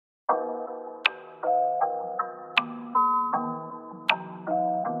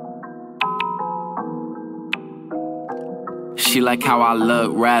She like how I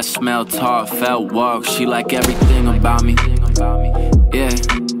look, rap, smell, talk, felt, walk. She like everything about me. Yeah,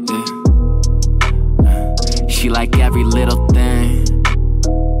 yeah. She like every little thing.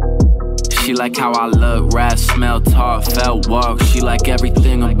 She like how I look, rap, smell, talk, felt, walk. She like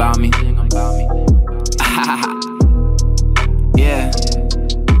everything about me. Yeah,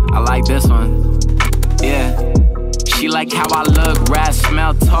 I like this one. Yeah. She like how I look, rap,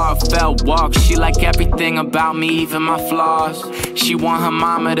 smell, talk, felt, walk. She like everything about me, even my flaws. She want her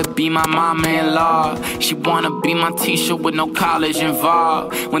mama to be my mama-in-law. She wanna be my teacher with no college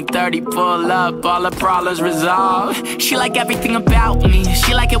involved. When 30 pull up, all her problems resolve. She like everything about me.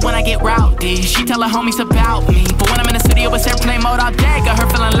 She like it when I get rowdy. She tell her homies about me. But when I'm in the studio, it's airplane mode all day. Got her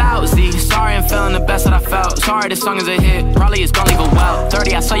feeling lousy. Sorry, I'm feeling the best that I felt. Sorry, this song is a hit. Probably it's gonna leave a well.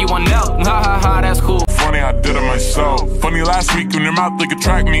 30, I saw you on note. Ha ha ha, that's cool. Funny, I did it myself. Funny last week when your mouth like a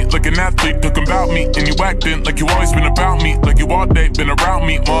track meet, like an athlete talking about me, and you acting like you always been about me, like you all day been around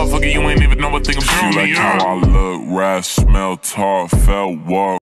me, motherfucker. You ain't even know a thing about me. She like how I look, rap, smell, talk, felt, walk.